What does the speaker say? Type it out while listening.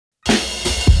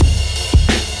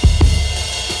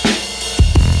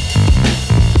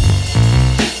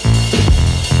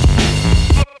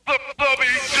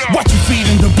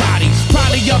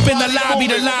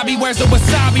where's the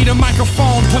wasabi? The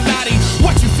microphone, Pilates,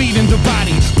 what you feeding the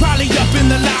body? Probably up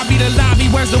in the lobby,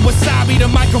 where's the wasabi?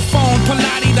 The microphone,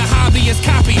 Pilates, the hobby is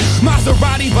copy.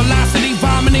 Maserati, velocity,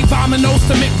 vomiting, vominos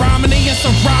to Mitt Romney and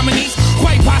some Romneys.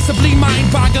 Quite possibly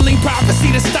mind-boggling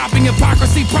prophecy to stopping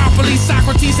hypocrisy properly.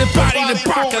 Socrates embodied in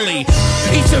broccoli.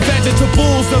 Each of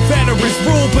vegetables, the veterans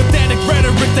rule. Pathetic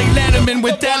rhetoric, they let him in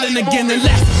with Ellen again and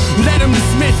left. Let him to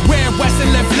Smith, where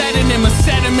Wesson left letting him a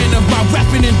sediment of my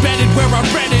weapon embedded where I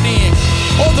read it in.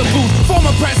 All the booth,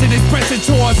 former presidents pressing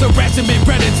towards a regiment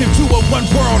relative to a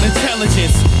one-world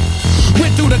intelligence.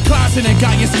 Went through the closet and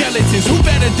got your skeletons. Who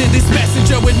better than this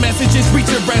messenger with messages?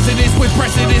 Reach a residence with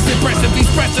precedence. Impressive,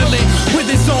 he's precedent with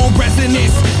his own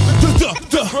resonance.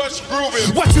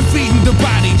 What you feeding the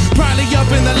body? Probably up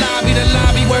in the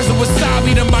lobby, where's the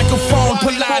wasabi? The microphone,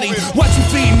 Pilates. What you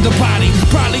feeding the body?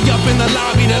 Probably up in the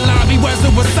lobby, where's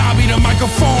the wasabi? The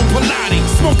microphone, Pilates.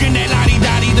 Smoking that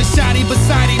lottie-dottie, the shoddy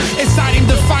beside him. Inside him,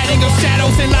 the fighting of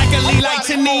shadows and like a Lee, like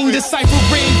Janine.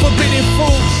 Deciphering forbidden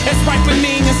food, it's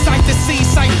ripening. Inside the sea,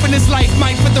 siphon his life,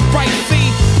 might for the bright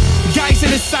fee. Guys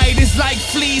in the sight is like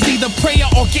fleas, either prayer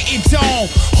or getting dome.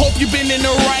 Hope you've been in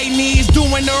the right knees,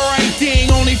 doing the right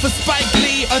thing. Only for Spike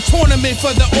Lee, a tournament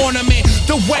for the ornament.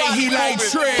 The way he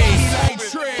likes trees.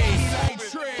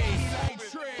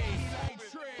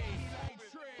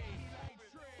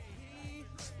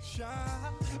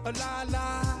 La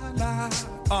la la,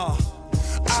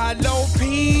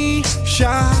 I-L-O-P,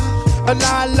 sha,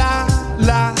 la la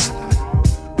la,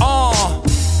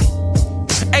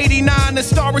 89, the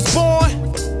star is born.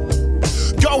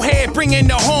 Go ahead, bring in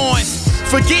the horns.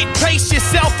 Forget, pace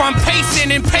yourself, I'm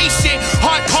pacing, impatient.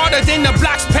 Heart harder than the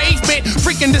block's pavement.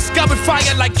 Freaking discovered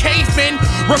fire like cavemen.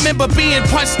 Remember being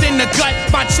punched in the gut,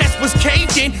 my chest was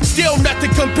caved in. Still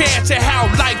nothing compared to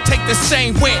how life take the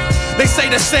same win. They say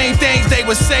the same things they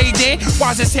were saying.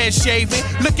 Why's his head shaving?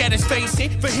 Look at his face,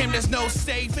 for him there's no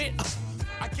saving.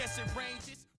 I guess